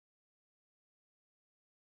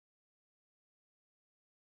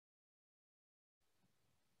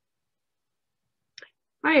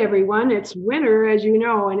Hi everyone, it's winter as you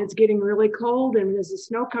know, and it's getting really cold, and as the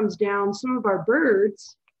snow comes down, some of our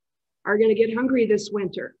birds are going to get hungry this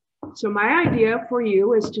winter. So my idea for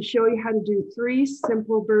you is to show you how to do 3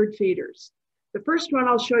 simple bird feeders. The first one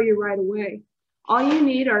I'll show you right away. All you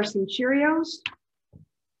need are some Cheerios,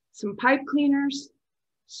 some pipe cleaners,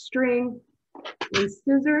 string, and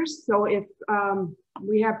scissors. So if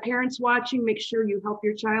we have parents watching, make sure you help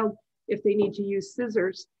your child if they need to use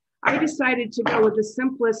scissors. I decided to go with the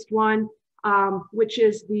simplest one, which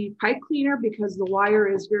is the pipe cleaner, because the wire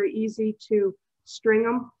is very easy to string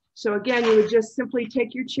them. So again, you would just simply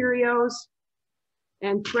take your Cheerios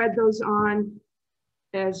and thread those on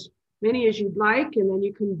as many as you'd like, and then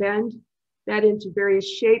you can bend that into various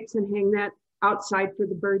shapes and hang that outside for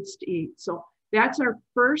the birds to eat. So that's our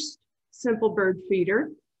first simple bird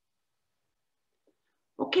feeder.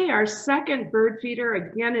 Okay, our second bird feeder,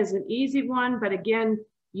 again, is an easy one, but again,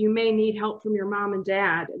 you may need help from your mom and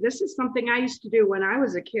dad. This is something I used to do when I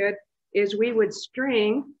was a kid, is we would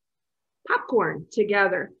string popcorn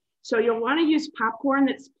together. So you'll want to use popcorn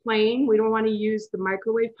that's plain. We don't want to use the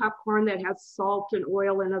microwave popcorn that has salt and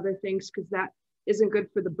oil and other things, because that isn't good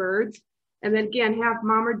for the birds. And then again, have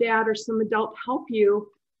mom or dad or some adult help you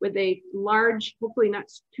with a large, hopefully not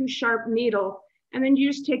too sharp needle. And then you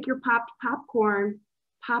just take your popped popcorn,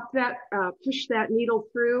 push that needle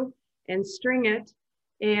through and string it.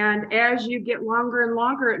 And as you get longer and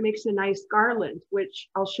longer, it makes a nice garland, which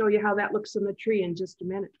I'll show you how that looks on the tree in just a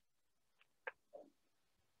minute.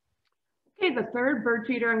 Okay, the third bird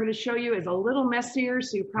feeder I'm going to show you is a little messier,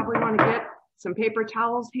 so you probably want to get some paper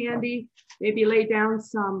towels handy, maybe lay down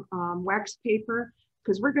some wax paper,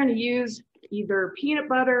 because we're going to use either peanut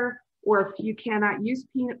butter, or if you cannot use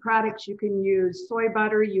peanut products, you can use soy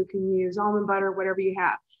butter, you can use almond butter, whatever you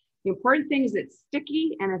have. The important thing is it's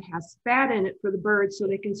sticky and it has fat in it for the birds so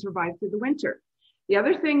they can survive through the winter. The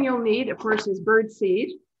other thing you'll need, of course, is bird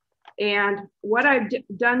seed. And what I've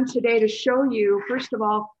done today to show you, first of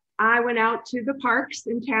all, I went out to the parks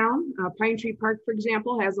in town. Pine Tree Park, for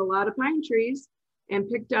example, has a lot of pine trees, and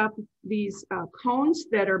picked up these cones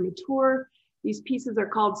that are mature. These pieces are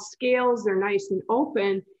called scales. They're nice and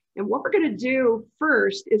open. And what we're going to do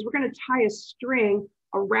first is we're going to tie a string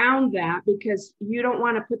around that, because you don't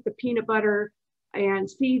want to put the peanut butter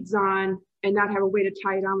and seeds on and not have a way to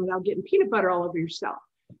tie it on without getting peanut butter all over yourself.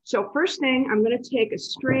 So first thing, I'm going to take a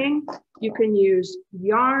string. You can use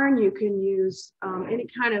yarn, you can use any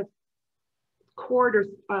kind of cord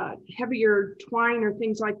or heavier twine or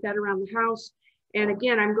things like that around the house. And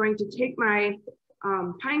again, I'm going to take my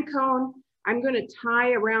pine cone. I'm going to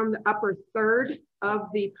tie around the upper third of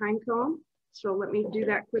the pine cone. So let me do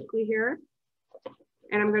that quickly here.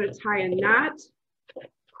 And I'm going to tie a knot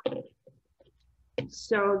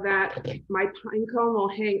so that my pine cone will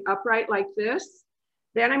hang upright like this.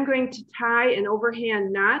 Then I'm going to tie an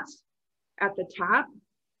overhand knot at the top.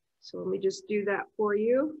 So let me just do that for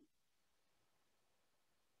you.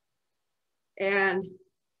 And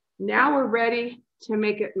now we're ready to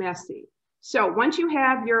make it messy. So once you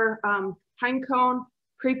have your pine cone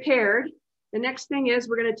prepared, the next thing is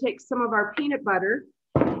we're going to take some of our peanut butter.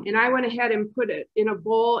 And I went ahead and put it in a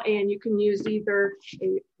bowl, and you can use either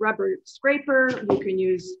a rubber scraper, you can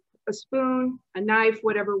use a spoon, a knife,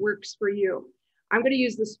 whatever works for you. I'm going to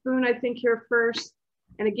use the spoon, I think, here first.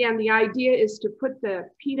 And again, the idea is to put the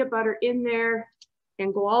peanut butter in there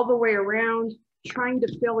and go all the way around, trying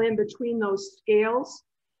to fill in between those scales.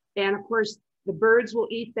 And of course, the birds will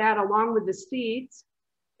eat that along with the seeds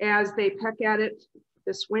as they peck at it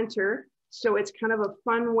this winter. So it's kind of a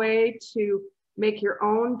fun way to make your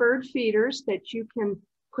own bird feeders that you can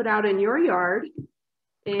put out in your yard.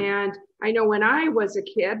 And I know when I was a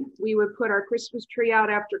kid, we would put our Christmas tree out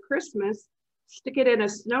after Christmas, stick it in a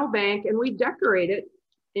snowbank, and we decorate it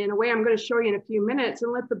in a way I'm going to show you in a few minutes,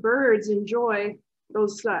 and let the birds enjoy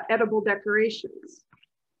those edible decorations.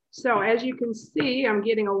 So as you can see, I'm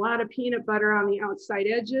getting a lot of peanut butter on the outside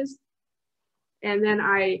edges. And then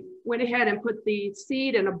I went ahead and put the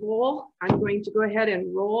seed in a bowl. I'm going to go ahead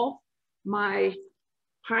and roll my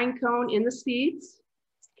pine cone in the seeds.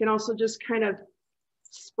 You can also just kind of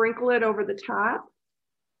sprinkle it over the top.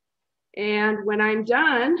 And when I'm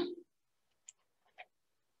done,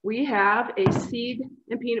 we have a seed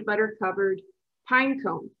and peanut butter covered pine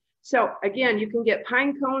cone. So again, you can get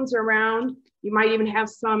pine cones around. You might even have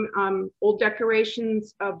some old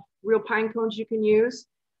decorations of real pine cones you can use.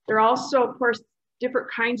 There are also, of course,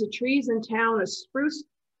 different kinds of trees in town. A spruce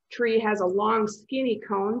tree has a long skinny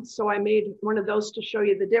cone, so I made one of those to show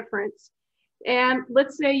you the difference. And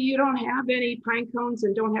let's say you don't have any pine cones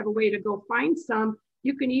and don't have a way to go find some,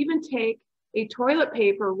 you can even take a toilet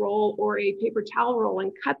paper roll or a paper towel roll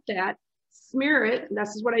and cut that, smear it. And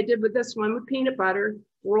this is what I did with this one with peanut butter,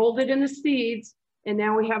 rolled it in the seeds. And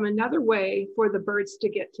now we have another way for the birds to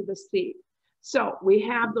get to the seed. So we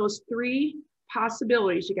have those three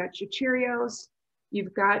possibilities. You got your Cheerios,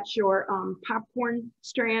 you've got your popcorn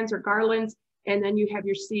strands or garlands, and then you have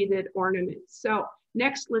your seeded ornaments. So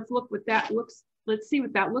next, let's see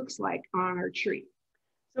what that looks like on our tree.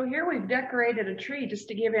 So here we've decorated a tree just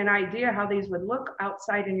to give you an idea how these would look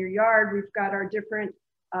outside in your yard. We've got our different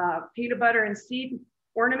peanut butter and seed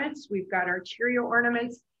ornaments. We've got our Cheerio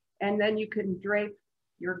ornaments, and then you can drape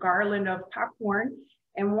your garland of popcorn.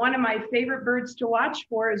 And one of my favorite birds to watch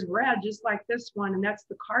for is red, just like this one, and that's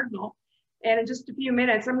the cardinal. And in just a few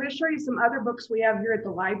minutes, I'm going to show you some other books we have here at the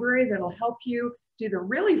library that'll help you do the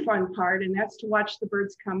really fun part, and that's to watch the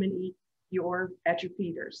birds come and eat at your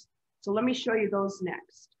feeders. So let me show you those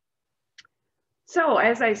next. So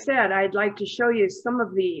as I said, I'd like to show you some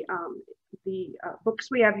of the books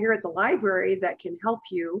we have here at the library that can help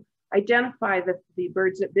you identify the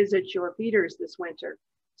birds that visit your feeders this winter.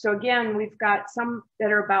 So again, we've got some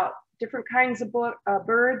that are about different kinds of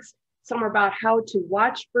birds. Some are about how to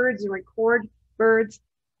watch birds and record birds.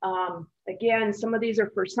 Again, some of these are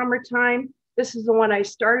for summertime. This is the one I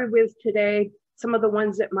started with today. Some of the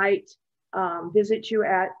ones that might visit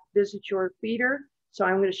your feeder. So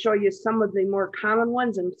I'm going to show you some of the more common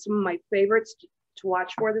ones and some of my favorites to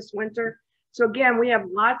watch for this winter. So again, we have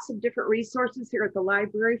lots of different resources here at the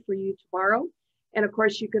library for you to borrow. And of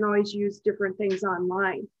course, you can always use different things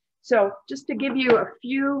online. So just to give you a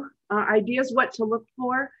few ideas what to look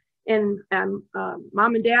for. And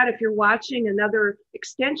mom and dad, if you're watching, another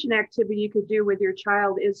extension activity you could do with your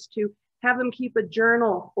child is to have them keep a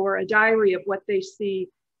journal or a diary of what they see,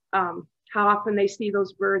 how often they see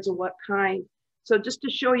those birds and what kind. So just to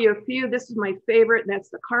show you a few, this is my favorite, and that's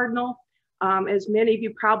the cardinal. As many of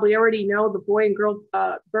you probably already know, the boy and girl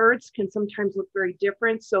birds can sometimes look very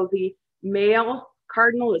different. So the male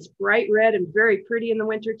cardinal is bright red and very pretty in the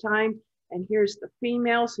wintertime. And here's the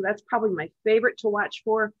female. So that's probably my favorite to watch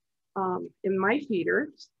for in my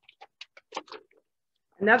feeders.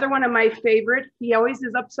 Another one of my favorite, he always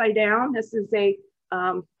is upside down. This is a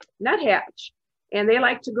nuthatch. And they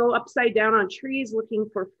like to go upside down on trees looking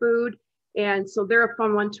for food. And so they're a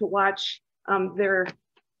fun one to watch their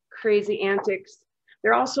crazy antics.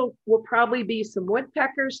 There also will probably be some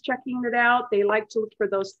woodpeckers checking it out. They like to look for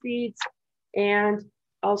those seeds, and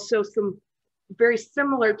also some very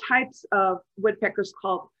similar types of woodpeckers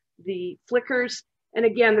called the flickers. And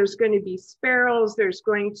again, there's going to be sparrows. There's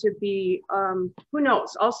going to be, who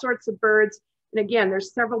knows, all sorts of birds. And again,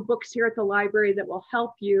 there's several books here at the library that will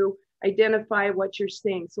help you identify what you're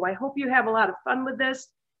seeing. So I hope you have a lot of fun with this.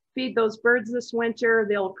 Feed those birds this winter.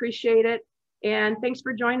 They'll appreciate it. And thanks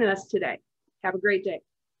for joining us today. Have a great day.